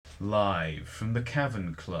Live from the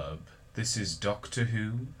Cavern Club, this is Doctor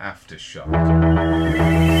Who Aftershock.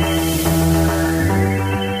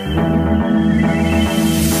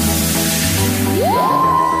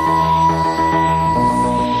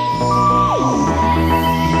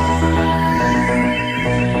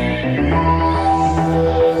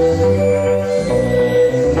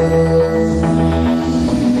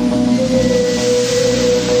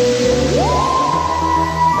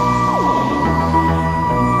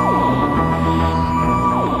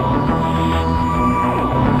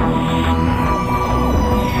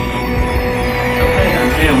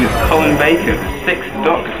 Colin Baker, the Sixth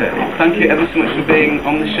Doctor. Thank you ever so much for being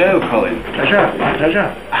on the show, Colin. Pleasure, my pleasure.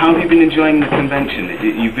 How have you been enjoying the convention?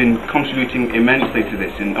 You've been contributing immensely to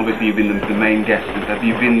this, and obviously you've been the main guest. Have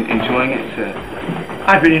you been enjoying it?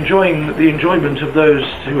 I've been enjoying the enjoyment of those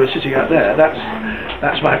who are sitting out there.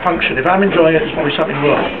 That's my function. If I'm enjoying it, there's probably something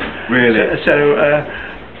wrong. Really?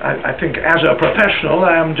 I think as a professional,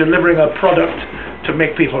 I am delivering a product to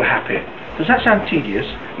make people happy. Does that sound tedious?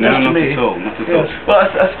 No, not at all, not at all. Well,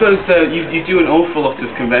 I suppose you do an awful lot of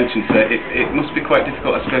conventions, so it must be quite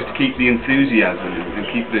difficult, I suppose, to keep the enthusiasm and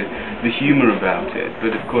keep the humour about it.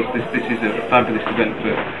 But of course, this is a fabulous event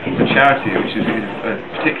for charity, which is a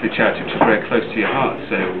particular charity which is very close to your heart.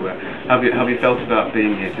 So, how have you felt about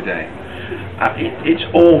being here today? It's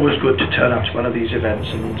always good to turn up to one of these events,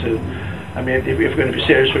 and if we're going to be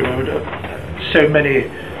serious, so many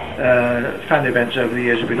fan events over the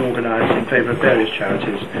years have been organised in favour of various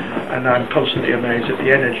charities, and I'm constantly amazed at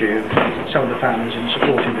the energy of some of the fans in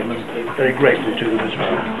supporting them, and very grateful to them as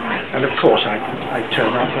well. And of course I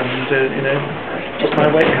turn up and put my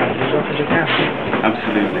weight behind it as often as I can.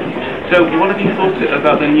 Absolutely. So what have you thought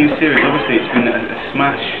about the new series? Obviously it's been a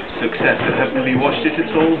smash success. Have you watched it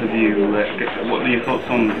at all? What are your thoughts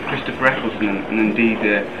on Christopher Eccleston and indeed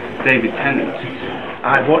David Tennant?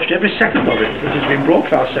 I've watched every second of it that has been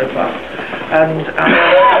broadcast so far, and I'm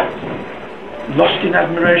lost in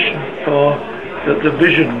admiration for the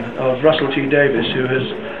vision of Russell T Davies, who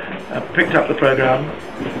has picked up the programme,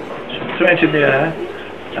 thrown it in the air,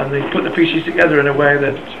 and they put the pieces together in a way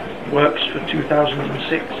that works for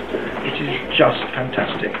 2006. It is just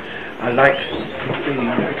fantastic. I like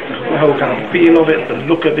the whole kind of feel of it, the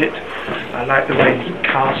look of it. I like the way he's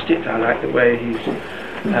cast it. I like the way he's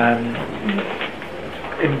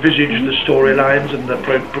envisaged the storylines and the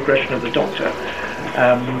progression of the Doctor.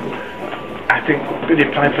 I think Billy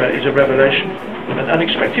Piper is a revelation, an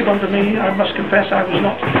unexpected one for me. I must confess I was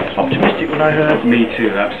not optimistic when I heard... Me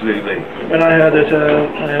too, absolutely. When I heard that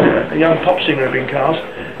a young pop singer had been cast.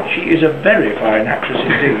 She is a very fine actress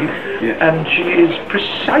indeed, Yeah. and she behaves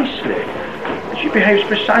precisely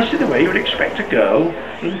the way you would expect a girl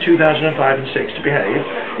in 2005 and 6 to behave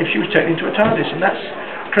if she was taken into a TARDIS, and that's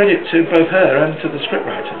credit to both her and to the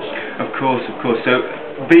scriptwriters. Of course. So,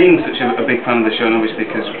 being such a big fan of the show, and obviously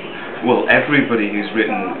because, well, everybody who's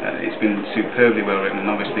written, it's been superbly well written and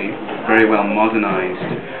obviously very well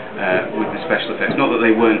modernised with the special effects. Not that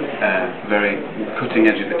they weren't very cutting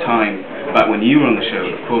edge at the time, back when you were on the show,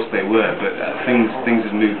 of course they were, but things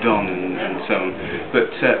have moved on and so on. But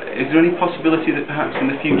is there any possibility that perhaps in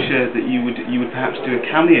the future that you would perhaps do a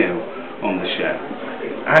cameo on the show?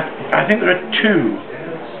 I think there are two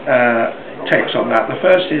takes on that. The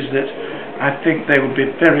first is that I think they would be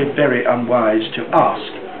very, very unwise to ask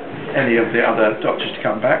any of the other Doctors to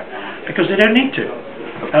come back, because they don't need to.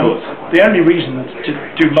 Of course. The only reason to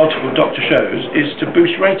do multiple Doctor shows is to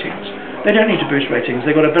boost ratings. They don't need to boost ratings.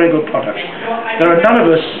 They've got a very good product. There are none of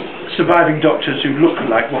us surviving Doctors who look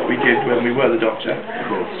like what we did when we were the Doctor.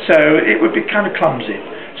 Cool. So it would be kind of clumsy.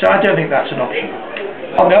 So I don't think that's an option.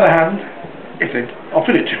 On the other hand, if they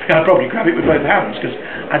offered it to me, I'd probably grab it with both hands, because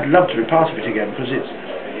I'd love to be part of it again, because it's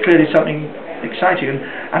clearly something exciting. And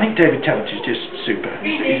I think David Tennant is just super.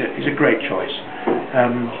 He's a great choice.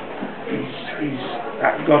 He's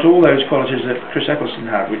got all those qualities that Chris Eccleston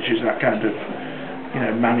had, which is that kind of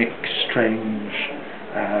manic, strange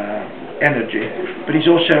energy. But he's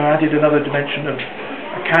also added another dimension of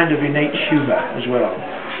a kind of innate humour as well.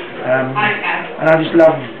 And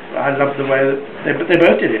I love the way that they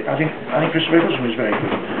both did it. I think Christopher Eccleston was very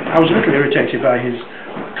good. I was a little irritated by his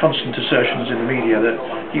constant assertions in the media that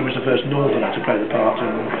he was the first Northerner to play the part,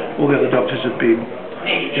 and all the other Doctors had been,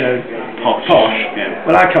 posh. Yeah.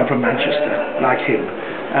 Well, I come from Manchester, like him,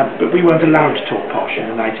 but we weren't allowed to talk posh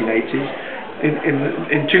in the 1980s.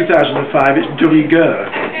 In 2005, it's de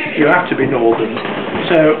rigueur. You have to be Northern.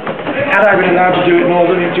 So, had I been allowed to do it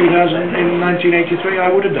Northern in 1983,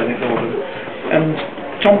 I would have done it Northern. And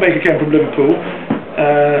Tom Baker came from Liverpool.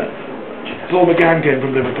 Paul McGann came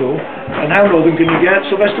from Liverpool, and how northern can you get?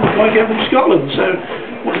 Sylvester McCoy came from Scotland. So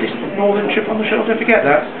what's this northern chip on the shelf? Don't forget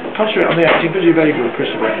that. Concentrate on the acting, because you're very good,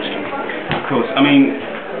 Christopher. Of course. I mean,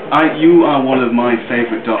 you are one of my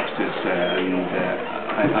favourite Doctors, and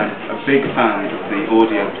I'm a big fan of the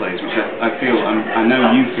audio plays, which I feel, I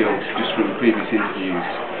know you feel just from previous interviews,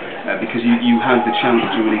 because you had the chance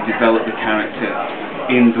to really develop the character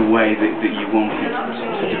in the way that you wanted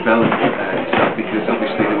to develop yourself, because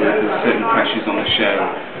obviously there were certain pressures on the show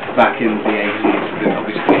back in the 80s that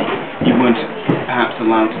obviously you weren't perhaps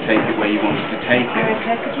allowed to take it where you wanted to take it.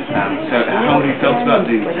 So how have you felt about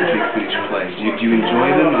doing the big finish plays? Do you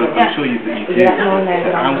enjoy them? I'm sure you do.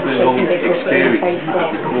 How's the whole experience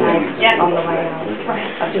of recording?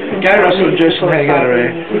 Gary Russell and Jason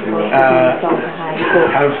Hay-Gallery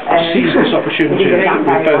have seized this opportunity with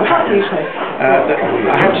both hands.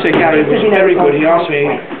 I have to say Gary was very good. He asked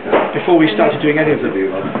me before we started doing any of them,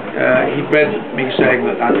 he read me saying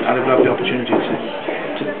that I'd have loved the opportunity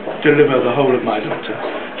to deliver the whole of my Doctor,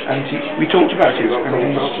 and we talked about it, and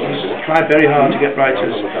he's tried very hard to get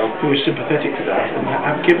writers who are sympathetic to that and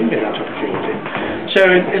have given me that opportunity. So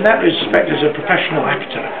in that respect, as a professional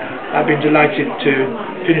actor, I've been delighted to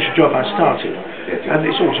finish a job I started, and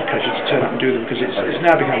it's always a pleasure to turn up and do them, because it's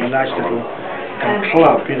now become a nice little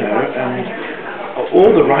club, you know, and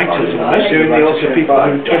all the writers, and most of the writers are people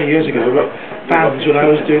who 20 years ago were fans when I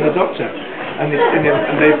was doing the Doctor. And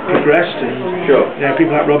they've progressed, and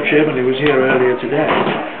people like Rob Sherman, who was here earlier today,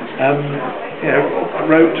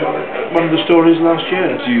 wrote one of the stories last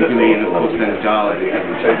year. Jubilee, and of course then Dalek,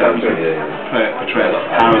 portrayal of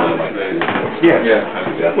parallel to those. Yes.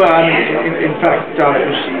 Well, I mean, in fact, Dalek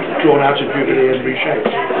was drawn out of Jubilee and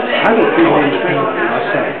reshaped. I thought Jubilee was brilliant, I must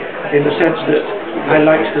say, in the sense that I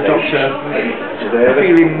liked the Doctor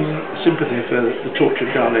feeling sympathy for the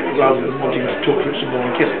tortured Dalek rather than wanting to torture it some more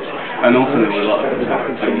and kill it. And also there were a lot of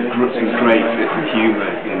some great bits of humour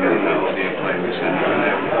in that audio play, which I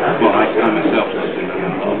know, well, I myself loved it, and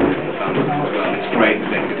a lot of the fans as well. And it's great that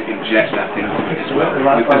they could inject that into it as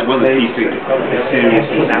well as keeping the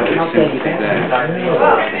seriousness and the sympathy there.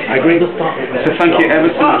 I agree. So thank you ever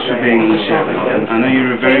so much for being on the show. I know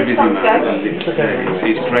you're a very busy man, and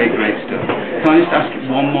it's great stuff. Can I just ask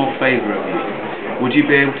one more favour of you? Would you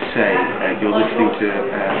be able to say you're listening to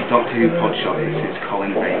Doctor Who Podshock? This is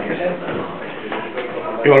Colin Baker.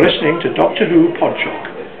 You're listening to Doctor Who Podshock.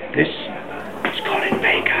 This is Colin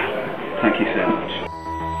Baker. Thank you so much.